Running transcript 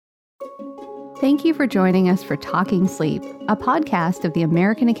Thank you for joining us for Talking Sleep, a podcast of the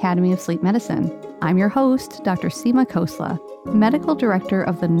American Academy of Sleep Medicine. I'm your host, Dr. Seema Khosla, Medical Director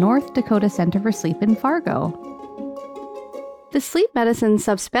of the North Dakota Center for Sleep in Fargo. The sleep medicine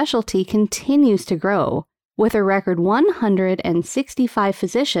subspecialty continues to grow, with a record 165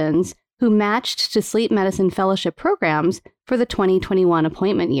 physicians who matched to sleep medicine fellowship programs for the 2021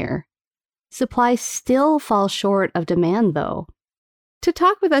 appointment year. Supply still falls short of demand, though. To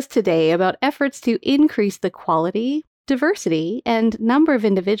talk with us today about efforts to increase the quality, diversity, and number of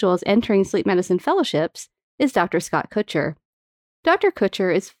individuals entering sleep medicine fellowships is Dr. Scott Kutcher. Dr.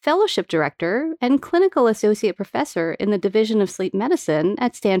 Kutcher is Fellowship Director and Clinical Associate Professor in the Division of Sleep Medicine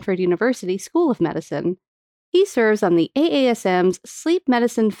at Stanford University School of Medicine. He serves on the AASM's Sleep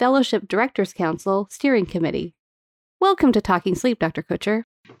Medicine Fellowship Directors Council Steering Committee. Welcome to Talking Sleep, Dr. Kutcher.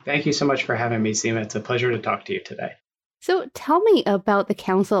 Thank you so much for having me, Seema. It's a pleasure to talk to you today. So tell me about the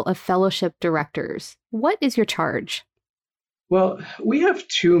Council of Fellowship Directors. What is your charge? Well, we have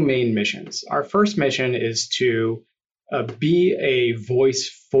two main missions. Our first mission is to be a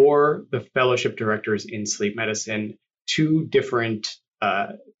voice for the fellowship directors in sleep medicine to different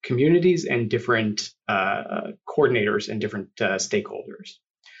communities and different coordinators and different stakeholders.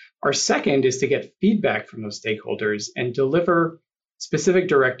 Our second is to get feedback from those stakeholders and deliver specific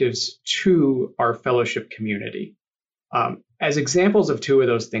directives to our fellowship community. As examples of two of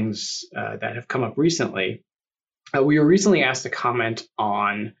those things that have come up recently, we were recently asked to comment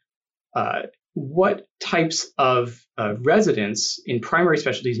on what types of residents in primary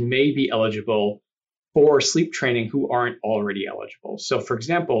specialties may be eligible for sleep training who aren't already eligible. So, for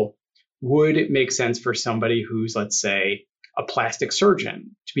example, would it make sense for somebody who's, let's say, a plastic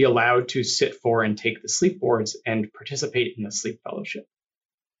surgeon to be allowed to sit for and take the sleep boards and participate in the sleep fellowship?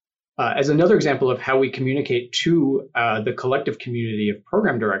 As another example of how we communicate to the collective community of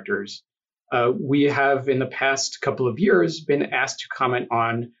program directors, we have in the past couple of years been asked to comment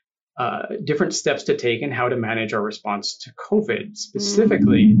on different steps to take and how to manage our response to COVID,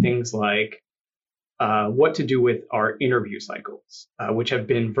 specifically things like what to do with our interview cycles, which have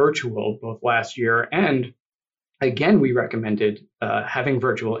been virtual both last year and, again, we recommended having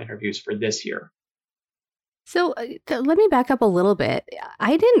virtual interviews for this year. So let me back up a little bit.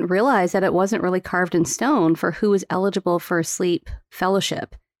 I didn't realize that it wasn't really carved in stone for who was eligible for a sleep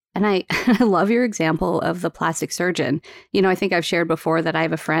fellowship. And I love your example of the plastic surgeon. You know, I think I've shared before that I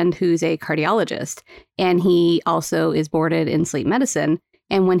have a friend who's a cardiologist, and he also is boarded in sleep medicine.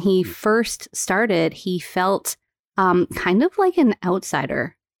 And when he first started, he felt kind of like an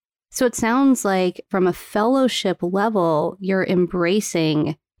outsider. So it sounds like from a fellowship level, you're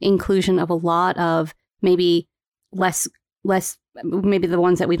embracing inclusion of a lot of maybe less, maybe the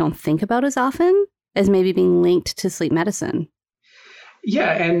ones that we don't think about as often as maybe being linked to sleep medicine.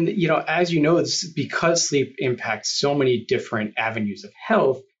 Yeah. And, as you know, it's because sleep impacts so many different avenues of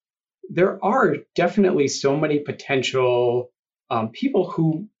health. There are definitely so many potential people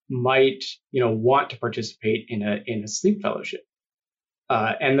who might, want to participate in a sleep fellowship.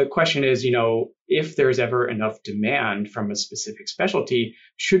 And the question is, if there's ever enough demand from a specific specialty,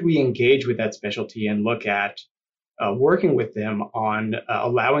 should we engage with that specialty and look at working with them on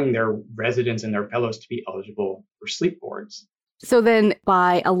allowing their residents and their fellows to be eligible for sleep boards? So then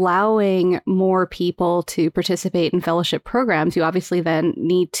by allowing more people to participate in fellowship programs, you obviously then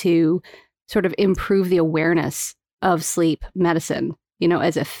need to sort of improve the awareness of sleep medicine,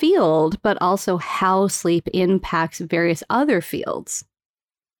 as a field, but also how sleep impacts various other fields.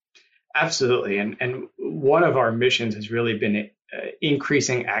 Absolutely. And one of our missions has really been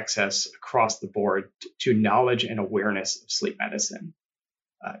increasing access across the board to knowledge and awareness of sleep medicine.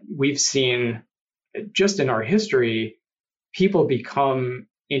 We've seen just in our history, people become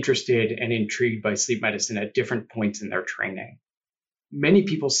interested and intrigued by sleep medicine at different points in their training. Many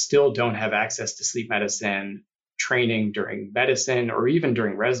people still don't have access to sleep medicine training during medicine or even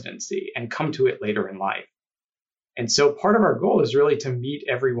during residency and come to it later in life. And so part of our goal is really to meet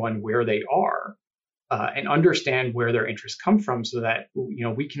everyone where they are and understand where their interests come from so that,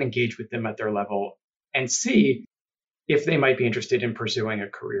 we can engage with them at their level and see if they might be interested in pursuing a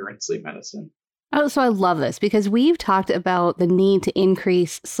career in sleep medicine. Oh, so I love this because we've talked about the need to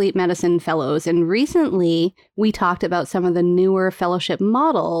increase sleep medicine fellows. And recently we talked about some of the newer fellowship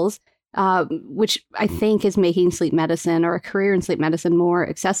models, which I think is making sleep medicine or a career in sleep medicine more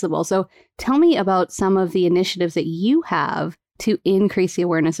accessible. So tell me about some of the initiatives that you have to increase the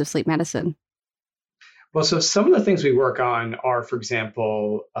awareness of sleep medicine. Well, so some of the things we work on are, for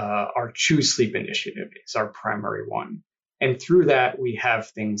example, our Choose Sleep initiative is our primary one. And through that, we have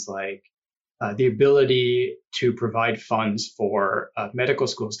things like the ability to provide funds for medical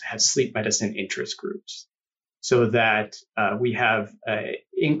schools to have sleep medicine interest groups so that we have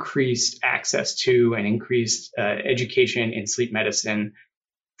increased access to and increased education in sleep medicine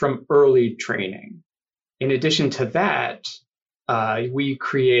from early training. In addition to that, we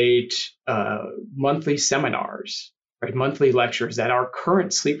create monthly seminars, right, monthly lectures that our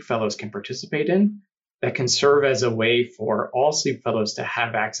current sleep fellows can participate in that can serve as a way for all sleep fellows to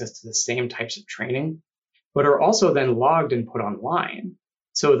have access to the same types of training, but are also then logged and put online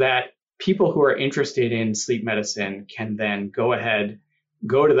so that people who are interested in sleep medicine can then go ahead,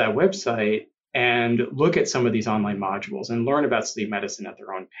 go to that website and look at some of these online modules and learn about sleep medicine at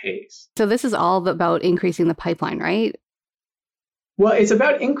their own pace. So this is all about increasing the pipeline, right? Well, it's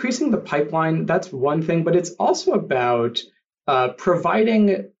about increasing the pipeline. That's one thing, but it's also about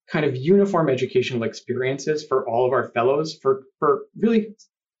providing kind of uniform educational experiences for all of our fellows for really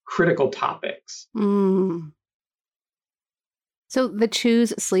critical topics. Mm. So the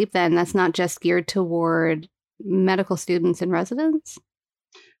Choose Sleep, then, that's not just geared toward medical students and residents?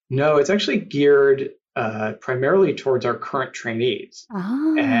 No, it's actually geared primarily towards our current trainees.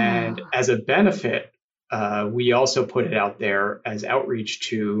 And as a benefit, we also put it out there as outreach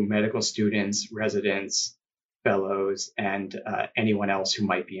to medical students, residents, fellows, and anyone else who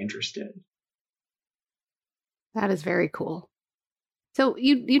might be interested. That is very cool. So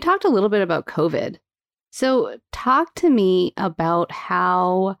you talked a little bit about COVID. So talk to me about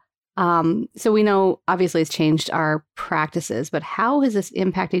how, so we know obviously it's changed our practices, but how has this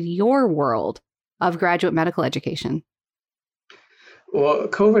impacted your world of graduate medical education? Well,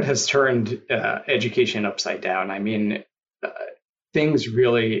 COVID has turned education upside down. I mean, things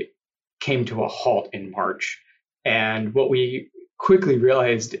really came to a halt in March. And what we quickly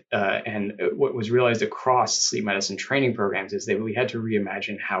realized, and what was realized across sleep medicine training programs, is that we had to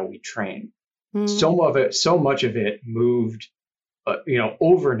reimagine how we train. So much of it moved,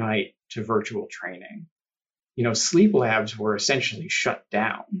 overnight to virtual training. Sleep labs were essentially shut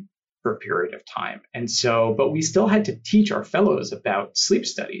down for a period of time. And so, but we still had to teach our fellows about sleep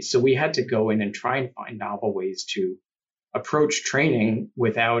studies. So we had to go in and try and find novel ways to approach training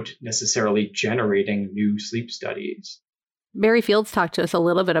without necessarily generating new sleep studies. Barry Fields talked to us a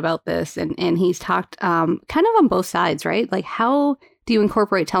little bit about this, and he's talked kind of on both sides, right? Like, how do you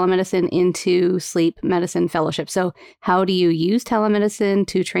incorporate telemedicine into sleep medicine fellowship? So how do you use telemedicine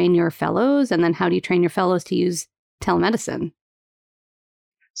to train your fellows? And then how do you train your fellows to use telemedicine?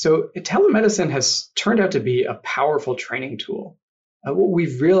 So telemedicine has turned out to be a powerful training tool. What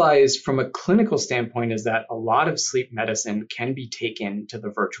we've realized from a clinical standpoint is that a lot of sleep medicine can be taken to the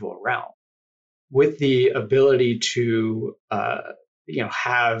virtual realm with the ability to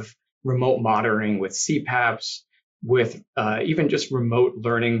have remote monitoring with CPAPs, with even just remote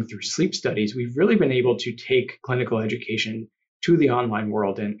learning through sleep studies. We've really been able to take clinical education to the online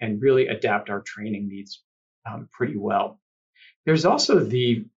world and really adapt our training needs pretty well. There's also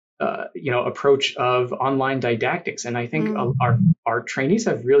the approach of online didactics, and I think our trainees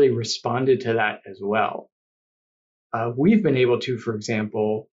have really responded to that as well. We've been able to, for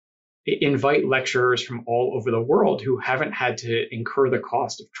example, invite lecturers from all over the world who haven't had to incur the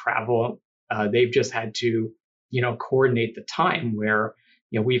cost of travel. They've just had to, coordinate the time where,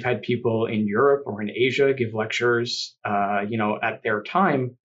 we've had people in Europe or in Asia give lectures, at their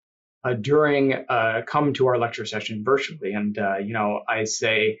time during come to our lecture session virtually. And, I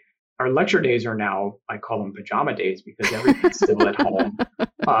say our lecture days are now, I call them pajama days because everything's still at home,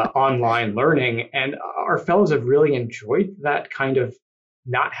 online learning. And our fellows have really enjoyed that kind of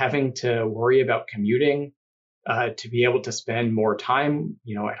not having to worry about commuting, to be able to spend more time,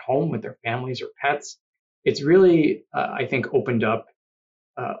 at home with their families or pets. It's really, I think, opened up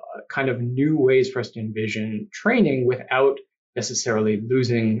kind of new ways for us to envision training without necessarily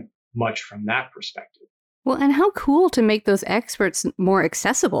losing much from that perspective. Well, and how cool to make those experts more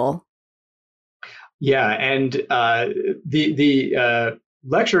accessible. Yeah, and the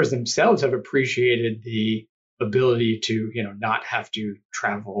lecturers themselves have appreciated the ability to, not have to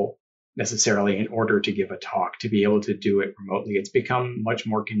travel necessarily in order to give a talk, to be able to do it remotely. It's become much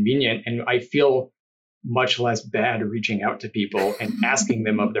more convenient, and I feel much less bad reaching out to people and asking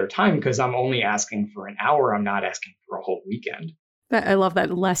them of their time because I'm only asking for an hour. I'm not asking for a whole weekend. I love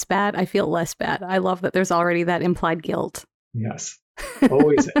that. Less bad. I feel less bad. I love that there's already that implied guilt. Yes,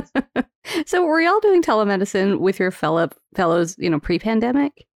 always is. So were y'all doing telemedicine with your fellows,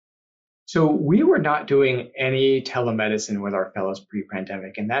 pre-pandemic? So we were not doing any telemedicine with our fellows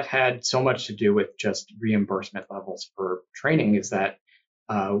pre-pandemic, and that had so much to do with just reimbursement levels for training. Is that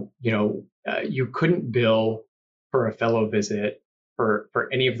you couldn't bill for a fellow visit for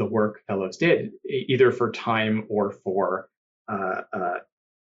any of the work fellows did, either for time or for uh, uh,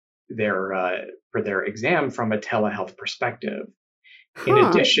 their exam from a telehealth perspective. In Huh.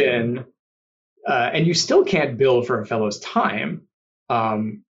 addition, and you still can't bill for a fellow's time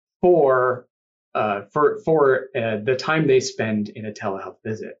um, for the time they spend in a telehealth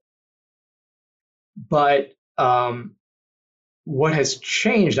visit. But what has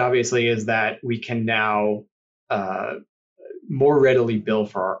changed, obviously, is that we can now uh, more readily bill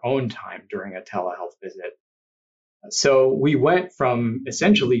for our own time during a telehealth visit. So we went from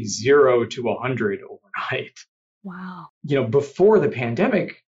essentially 0 to 100 overnight. Wow. Before the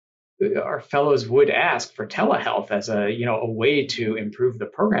pandemic, our fellows would ask for telehealth as a way to improve the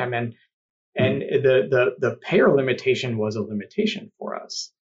program, and the payer limitation was a limitation for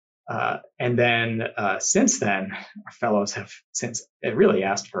us. And then since then, our fellows have since really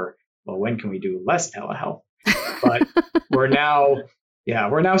asked for, well, when can we do less telehealth? But we're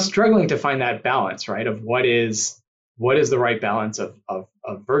now struggling to find that balance, right? Of what is the right balance of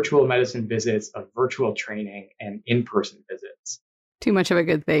virtual medicine visits, of virtual training, and in-person visits. Too much of a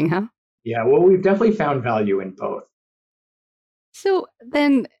good thing, huh? Yeah, well, we've definitely found value in both. So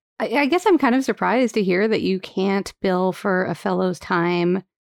then I guess I'm kind of surprised to hear that you can't bill for a fellow's time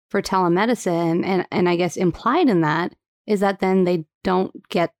for telemedicine. And I guess implied in that is that then they don't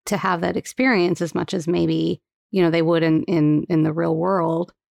get to have that experience as much as maybe, they would in the real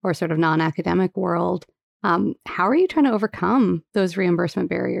world or sort of non-academic world. How are you trying to overcome those reimbursement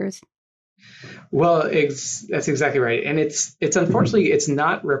barriers? Well, that's exactly right. And it's unfortunately, it's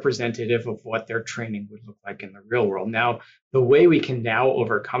not representative of what their training would look like in the real world. Now, the way we can now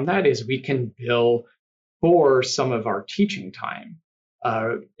overcome that is we can bill for some of our teaching time.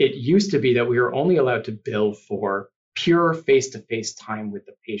 It used to be that we were only allowed to bill for pure face-to-face time with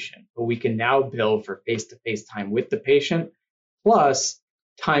the patient, but we can now bill for face-to-face time with the patient, plus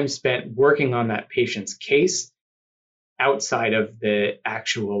time spent working on that patient's case outside of the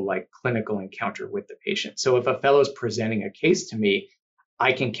actual clinical encounter with the patient. So if a fellow's presenting a case to me,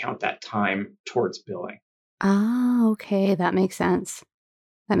 I can count that time towards billing. Ah, okay. That makes sense.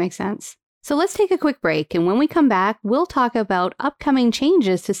 So let's take a quick break. And when we come back, we'll talk about upcoming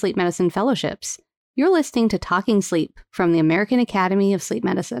changes to sleep medicine fellowships. You're listening to Talking Sleep from the American Academy of Sleep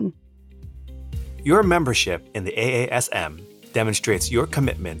Medicine. Your membership in the AASM demonstrates your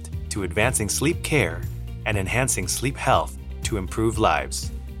commitment to advancing sleep care and enhancing sleep health to improve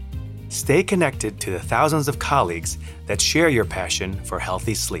lives. Stay connected to the thousands of colleagues that share your passion for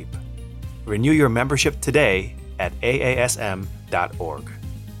healthy sleep. Renew your membership today at aasm.org.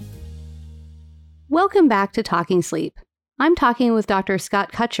 Welcome back to Talking Sleep. I'm talking with Dr.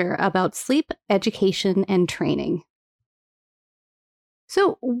 Scott Kutcher about sleep education and training.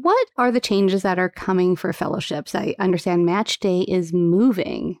 So what are the changes that are coming for fellowships? I understand Match Day is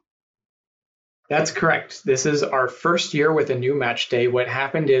moving. That's correct. This is our first year with a new Match Day. What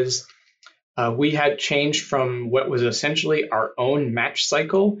happened is we had changed from what was essentially our own match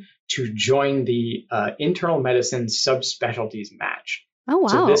cycle to join the internal medicine subspecialties match. Oh, wow.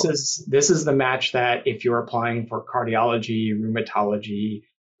 So this is the match that if you're applying for cardiology, rheumatology,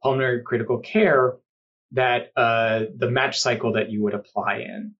 pulmonary critical care, that the match cycle that you would apply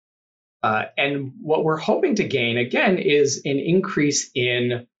in. And what we're hoping to gain, again, is an increase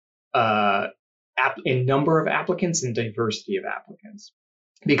in number of applicants and diversity of applicants.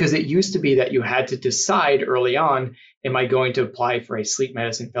 Because it used to be that you had to decide early on, am I going to apply for a sleep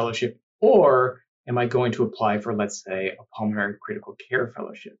medicine fellowship or am I going to apply for, let's say, a pulmonary critical care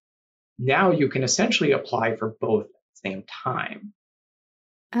fellowship? Now you can essentially apply for both at the same time.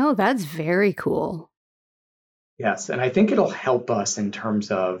 Oh, that's very cool. Yes, and I think it'll help us in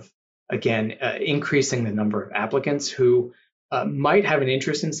terms of, again, increasing the number of applicants who might have an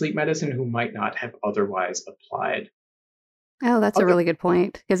interest in sleep medicine who might not have otherwise applied. Oh, that's a really good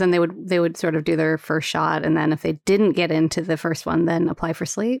point, because then they would sort of do their first shot, and then if they didn't get into the first one, then apply for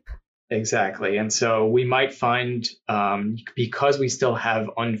sleep. Exactly. And so we might find, because we still have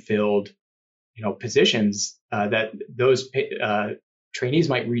unfilled, positions, that those trainees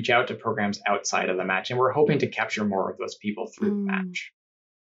might reach out to programs outside of the match. And we're hoping to capture more of those people through the match.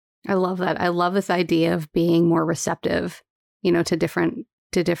 I love that. I love this idea of being more receptive, to different,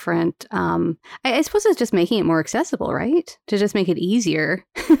 I suppose it's just making it more accessible, right? To just make it easier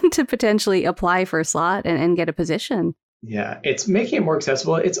to potentially apply for a slot and get a position. Yeah, it's making it more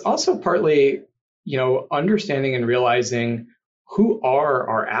accessible. It's also partly, understanding and realizing who are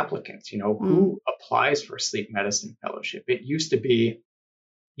our applicants, who applies for sleep medicine fellowship. It used to be,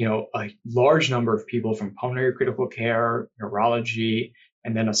 a large number of people from pulmonary critical care, neurology,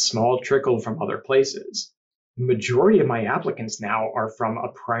 and then a small trickle from other places. majority of my applicants now are from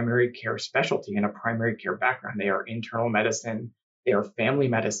a primary care specialty and a primary care background. They are internal medicine, they are family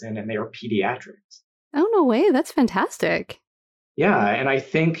medicine, and they are pediatrics. Oh, no way. That's fantastic. Yeah, and I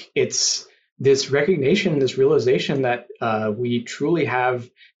think it's this recognition, this realization that we truly have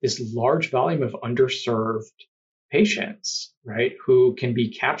this large volume of underserved patients, right, who can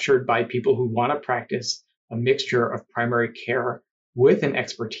be captured by people who want to practice a mixture of primary care with an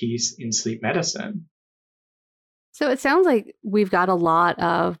expertise in sleep medicine. So it sounds like we've got a lot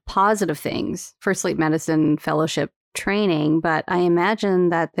of positive things for sleep medicine fellowship training, but I imagine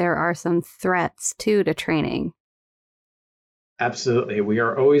that there are some threats too to training. Absolutely. We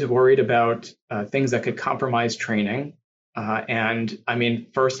are always worried about things that could compromise training. And I mean,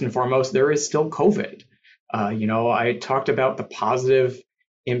 first and foremost, there is still COVID. I talked about the positive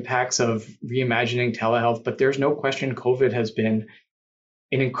impacts of reimagining telehealth, but there's no question COVID has been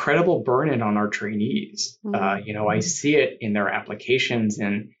an incredible burden on our trainees. I see it in their applications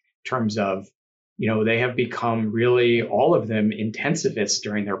in terms of, they have become really, all of them, intensivists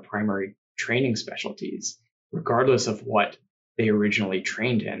during their primary training specialties, regardless of what they originally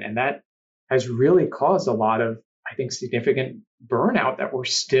trained in. And that has really caused a lot of, I think, significant burnout that we're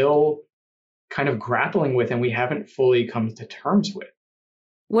still kind of grappling with and we haven't fully come to terms with.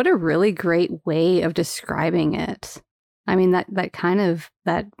 What a really great way of describing it. I mean,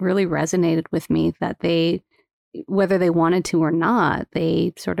 that really resonated with me, that they, whether they wanted to or not,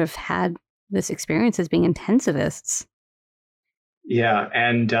 they sort of had this experience as being intensivists. Yeah.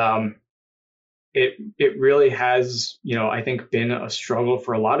 And it really has, I think been a struggle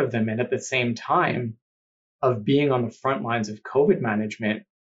for a lot of them. And at the same time of being on the front lines of COVID management,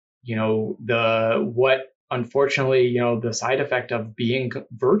 what unfortunately, the side effect of being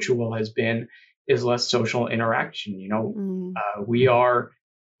virtual has been is less social interaction. We are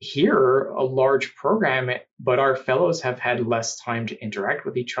here a large program, but our fellows have had less time to interact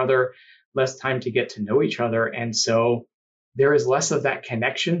with each other, less time to get to know each other. And so there is less of that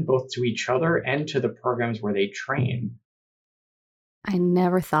connection both to each other and to the programs where they train. I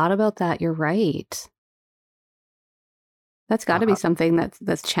never thought about that. You're right. That's got to be something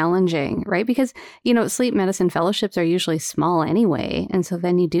that's challenging, right? Because, sleep medicine fellowships are usually small anyway. And so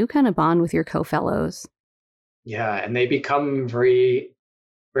then you do kind of bond with your co-fellows. Yeah, and they become very,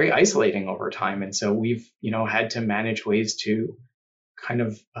 very isolating over time. And so we've, had to manage ways to kind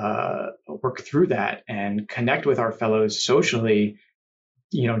of work through that and connect with our fellows socially,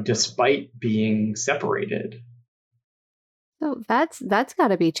 despite being separated. So that's got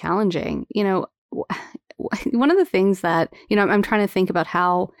to be challenging. One of the things that, I'm trying to think about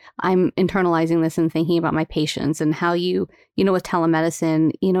how I'm internalizing this and thinking about my patients and how with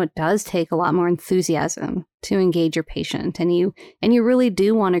telemedicine, it does take a lot more enthusiasm to engage your patient. And you really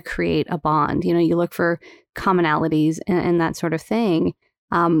do want to create a bond. You look for commonalities and that sort of thing.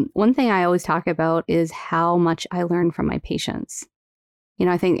 One thing I always talk about is how much I learn from my patients.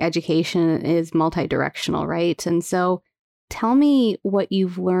 I think education is multi-directional, right? And so tell me what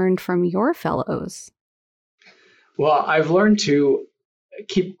you've learned from your fellows. Well, I've learned to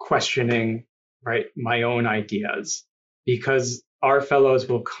keep questioning, right, my own ideas, because our fellows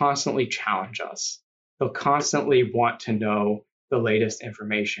will constantly challenge us. They'll constantly want to know the latest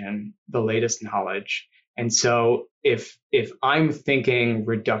information, the latest knowledge. And so if I'm thinking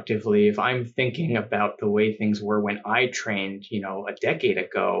reductively, if I'm thinking about the way things were when I trained, a decade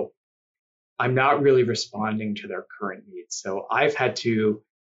ago, I'm not really responding to their current needs. So I've had to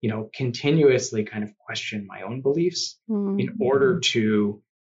continuously kind of question my own beliefs in order to,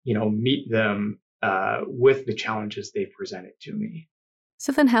 meet them with the challenges they presented to me.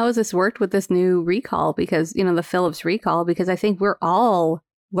 So then how has this worked with this new recall? Because, the Philips recall, because I think we're all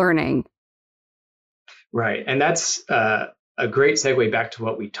learning. Right. And that's a great segue back to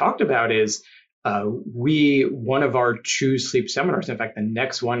what we talked about is one of our Choose Sleep seminars, in fact, the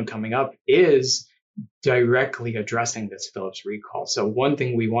next one coming up is directly addressing this Philips recall. So one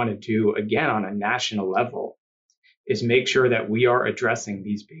thing we want to do, again, on a national level is make sure that we are addressing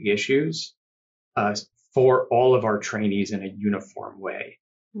these big issues for all of our trainees in a uniform way.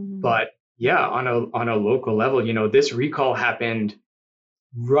 But yeah, on a local level, this recall happened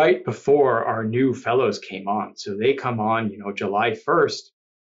right before our new fellows came on. So they come on, July 1st,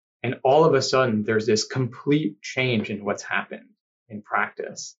 and all of a sudden there's this complete change in what's happened in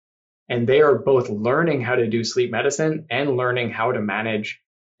practice. And they are both learning how to do sleep medicine and learning how to manage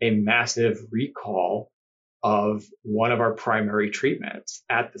a massive recall of one of our primary treatments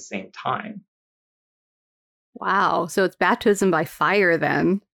at the same time. Wow. So it's baptism by fire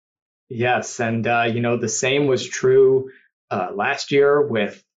then. Yes. And, the same was true last year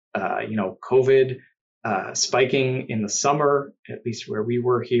with, COVID. spiking in the summer, at least where we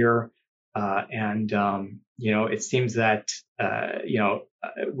were here. It seems that,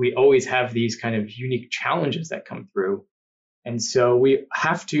 we always have these kind of unique challenges that come through. And so we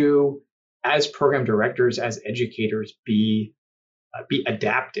have to, as program directors, as educators, be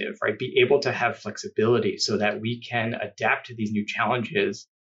adaptive, right? Be able to have flexibility so that we can adapt to these new challenges,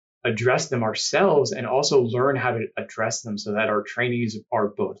 address them ourselves, and also learn how to address them so that our trainees are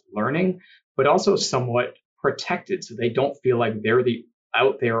both learning, but also somewhat protected, so they don't feel like they're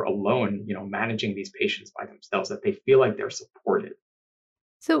out there alone, managing these patients by themselves, that they feel like they're supported.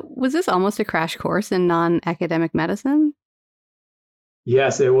 So was this almost a crash course in non-academic medicine?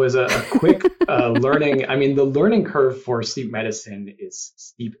 Yes, it was a quick learning. I mean, the learning curve for sleep medicine is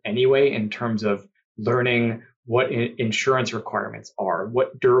steep anyway, in terms of learning what insurance requirements are,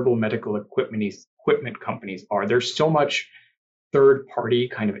 what durable medical equipment companies are. There's so much third-party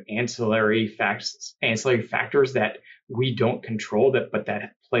kind of ancillary factors that we don't control, but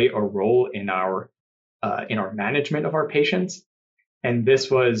that play a role in our management of our patients. And this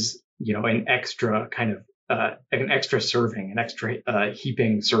was, an extra kind of an extra serving, an extra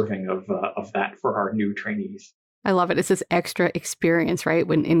heaping serving of that for our new trainees. I love it. It's this extra experience, right?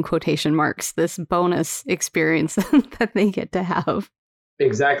 When in quotation marks, this bonus experience that they get to have.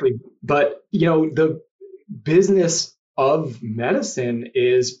 Exactly. But, the business of medicine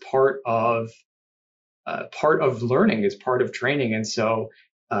is part of learning, is part of training. And so,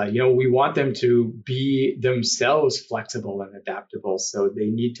 we want them to be themselves flexible and adaptable. So they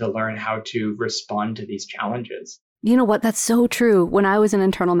need to learn how to respond to these challenges. You know what? That's so true. When I was an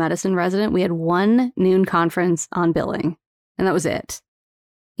internal medicine resident, we had one noon conference on billing, and that was it.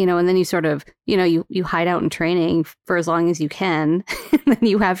 And then you sort of, you hide out in training for as long as you can. And then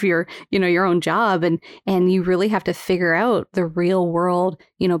you have your, your own job, and you really have to figure out the real world,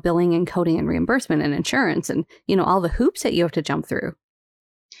 billing and coding and reimbursement and insurance and, all the hoops that you have to jump through.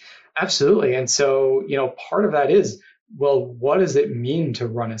 Absolutely. And so, part of that is, well, what does it mean to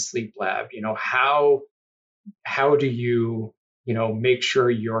run a sleep lab? How do you, make sure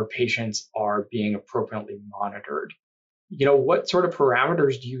your patients are being appropriately monitored? What sort of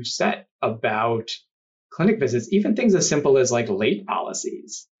parameters do you set about clinic visits? Even things as simple as like late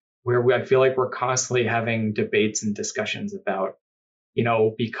policies, where I feel like we're constantly having debates and discussions about,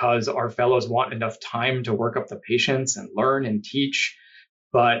 because our fellows want enough time to work up the patients and learn and teach.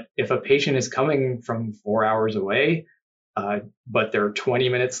 But if a patient is coming from 4 hours away, but they're 20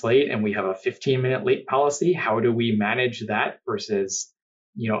 minutes late and we have a 15-minute late policy, how do we manage that versus,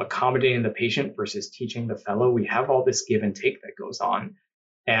 accommodating the patient versus teaching the fellow? We have all this give and take that goes on.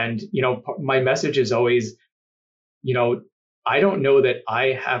 And, my message is always, I don't know that I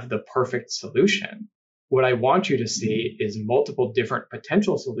have the perfect solution. What I want you to see is multiple different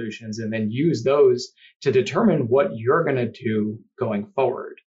potential solutions, and then use those to determine what you're going to do going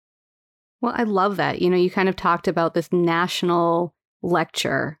forward. Well, I love that. You kind of talked about this national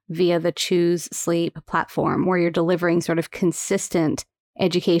lecture via the Choose Sleep platform, where you're delivering sort of consistent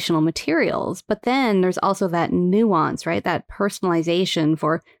educational materials. But then there's also that nuance, right? That personalization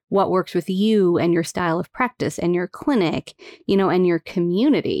for what works with you and your style of practice and your clinic, and your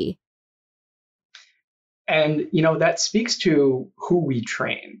community. And, that speaks to who we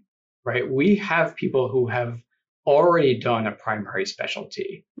train, right? We have people who have already done a primary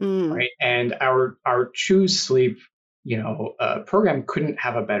specialty, right? And our Choose Sleep, program couldn't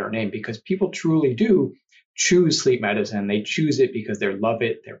have a better name, because people truly do choose sleep medicine. They choose it because they love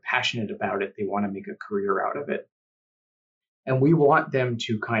it. They're passionate about it. They want to make a career out of it. And we want them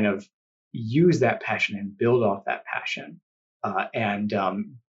to kind of use that passion and build off that passion, and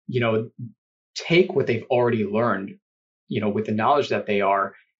take what they've already learned, with the knowledge that they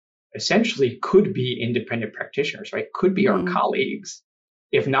are essentially could be independent practitioners, right? Could be our colleagues,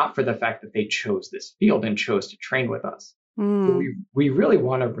 if not for the fact that they chose this field and chose to train with us. So we really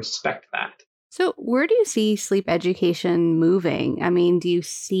want to respect that. So where do you see sleep education moving? I mean, do you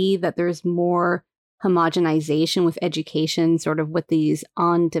see that there's more homogenization with education, sort of with these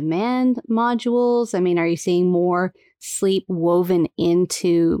on-demand modules? I mean, are you seeing more sleep woven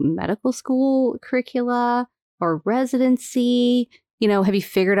into medical school curricula or residency? Have you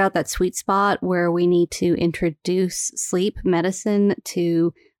figured out that sweet spot where we need to introduce sleep medicine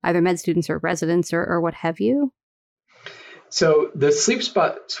to either med students or residents or what have you? So the sweet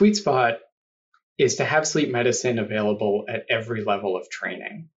spot is to have sleep medicine available at every level of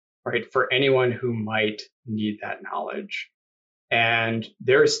training, right? For anyone who might need that knowledge. And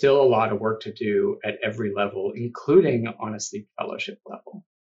there is still a lot of work to do at every level, including on a sleep fellowship level,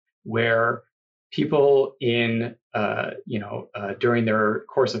 where people during their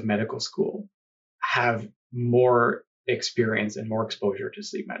course of medical school have more experience and more exposure to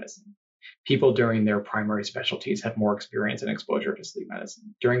sleep medicine. People during their primary specialties have more experience and exposure to sleep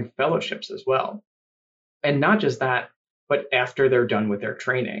medicine, during fellowships as well. And not just that, but after they're done with their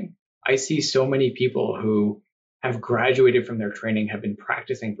training. I see so many people who have graduated from their training, have been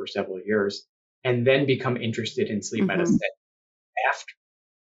practicing for several years, and then become interested in sleep medicine after,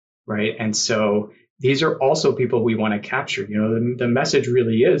 right? And so these are also people we want to capture. The message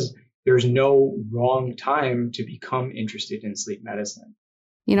really is there's no wrong time to become interested in sleep medicine.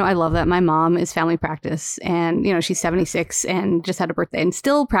 I love that. My mom is family practice and, she's 76 and just had a birthday and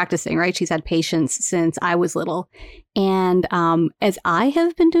still practicing, right? She's had patients since I was little. And as I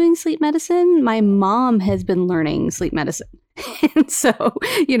have been doing sleep medicine, my mom has been learning sleep medicine. And so,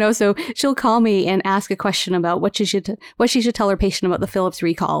 so she'll call me and ask a question about what she should tell her patient about the Philips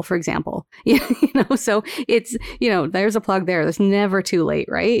recall, for example. So it's, there's a plug there. There's never too late,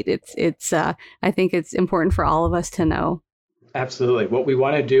 right? It's I think it's important for all of us to know. Absolutely. What we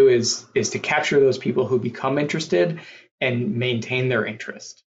want to do is to capture those people who become interested and maintain their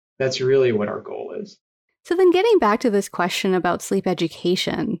interest. That's really what our goal is. So then getting back to this question about sleep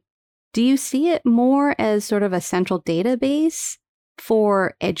education, do you see it more as sort of a central database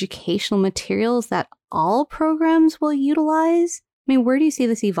for educational materials that all programs will utilize? I mean, where do you see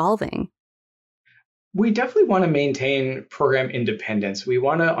this evolving? We definitely want to maintain program independence. We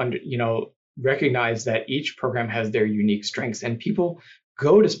want to, recognize that each program has their unique strengths, and people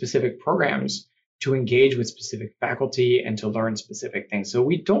go to specific programs to engage with specific faculty and to learn specific things. So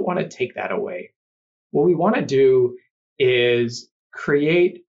we don't want to take that away. What we want to do is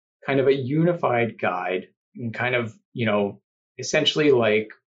create kind of a unified guide and kind of, essentially like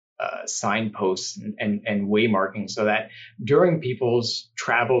signposts and way marking, so that during people's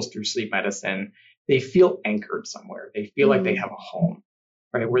travels through sleep medicine, they feel anchored somewhere. They feel like they have a home,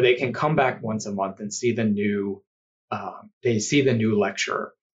 right? Where they can come back once a month and see the new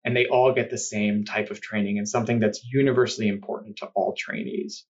lecture, and they all get the same type of training and something that's universally important to all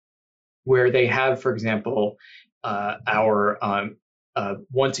trainees. Where they have, for example, our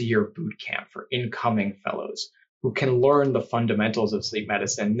once a year boot camp for incoming fellows who can learn the fundamentals of sleep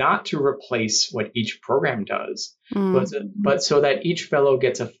medicine, not to replace what each program does, but so that each fellow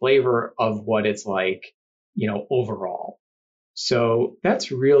gets a flavor of what it's like, overall. So that's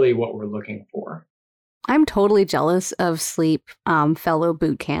really what we're looking for. I'm totally jealous of Sleep Fellow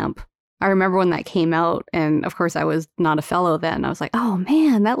Boot Camp. I remember when that came out, and of course I was not a fellow then. I was like, oh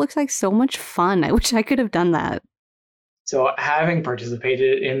man, that looks like so much fun. I wish I could have done that. So having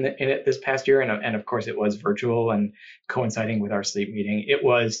participated in it this past year, and of course it was virtual and coinciding with our sleep meeting, it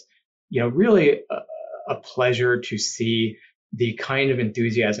was, really a pleasure to see the kind of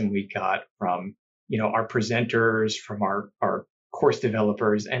enthusiasm we got from, our presenters, from our course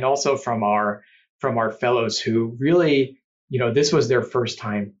developers, and also from our fellows who really, this was their first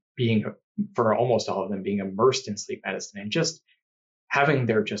time for almost all of them, being immersed in sleep medicine and just having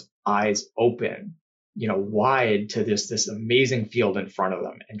their eyes open, wide to this amazing field in front of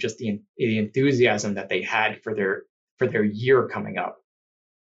them, and just the enthusiasm that they had for their year coming up.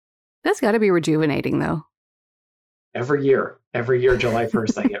 That's got to be rejuvenating, though. Every year, July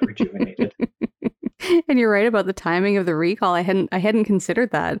 1st, I get rejuvenated. And you're right about the timing of the recall. I hadn't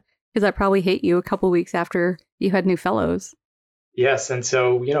considered that, because that probably hit you a couple weeks after you had new fellows. Yes, and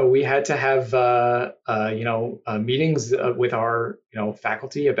so we had to have meetings with our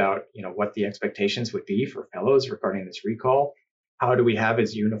faculty about what the expectations would be for fellows regarding this recall. How do we have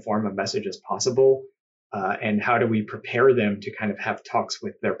as uniform a message as possible, and how do we prepare them to kind of have talks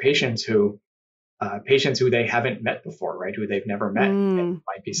with their patients who they haven't met before, right? Who they've never met. It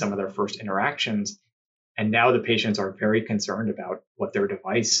might be some of their first interactions. And now the patients are very concerned about what their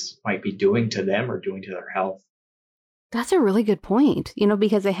device might be doing to them or doing to their health. That's a really good point,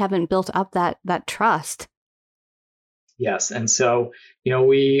 because they haven't built up that trust. Yes. And so,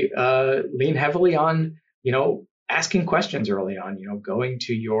 we lean heavily on, asking questions early on, going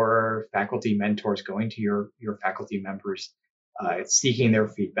to your faculty mentors, going to your faculty members, seeking their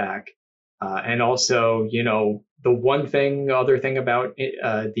feedback. And also, the other thing about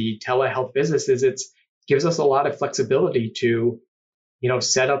the telehealth business is it gives us a lot of flexibility to,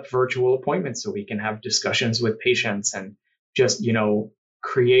 set up virtual appointments so we can have discussions with patients and just,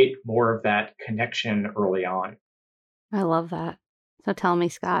 create more of that connection early on. I love that. So tell me,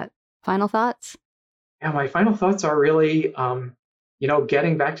 Scott, final thoughts? Yeah, my final thoughts are really,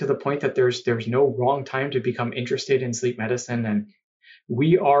 getting back to the point that there's no wrong time to become interested in sleep medicine. And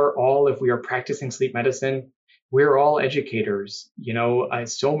we are all, if we are practicing sleep medicine, we're all educators.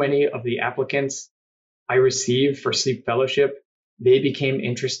 So many of the applicants I received for sleep fellowship, they became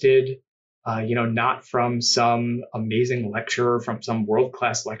interested not from some amazing lecturer, from some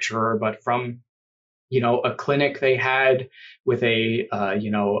world-class lecturer, but from a clinic they had with a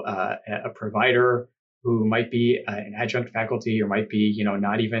provider who might be an adjunct faculty or might be,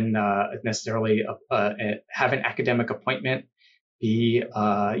 not even necessarily have an academic appointment, seek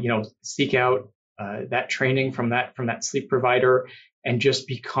out that training from that sleep provider and just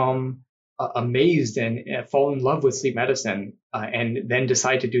become amazed and fall in love with sleep medicine and then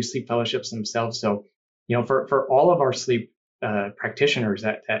decide to do sleep fellowships themselves. So, for all of our sleep practitioners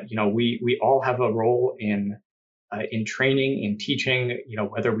that we all have a role in training, in teaching,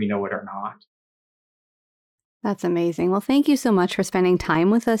 whether we know it or not. That's amazing. Well, thank you so much for spending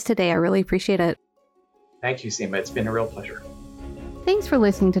time with us today. I really appreciate it. Thank you, Seema. It's been a real pleasure. Thanks for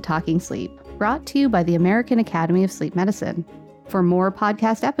listening to Talking Sleep, brought to you by the American Academy of Sleep Medicine. For more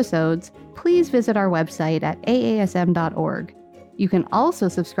podcast episodes, please visit our website at aasm.org. You can also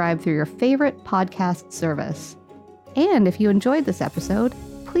subscribe through your favorite podcast service. And if you enjoyed this episode,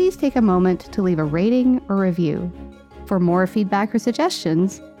 please take a moment to leave a rating or review. For more feedback or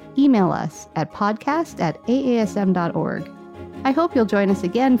suggestions, email us at podcast@aasm.org. I hope you'll join us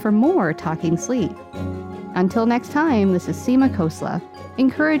again for more Talking Sleep. Until next time, this is Seema Khosla,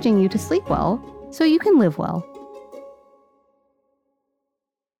 encouraging you to sleep well so you can live well.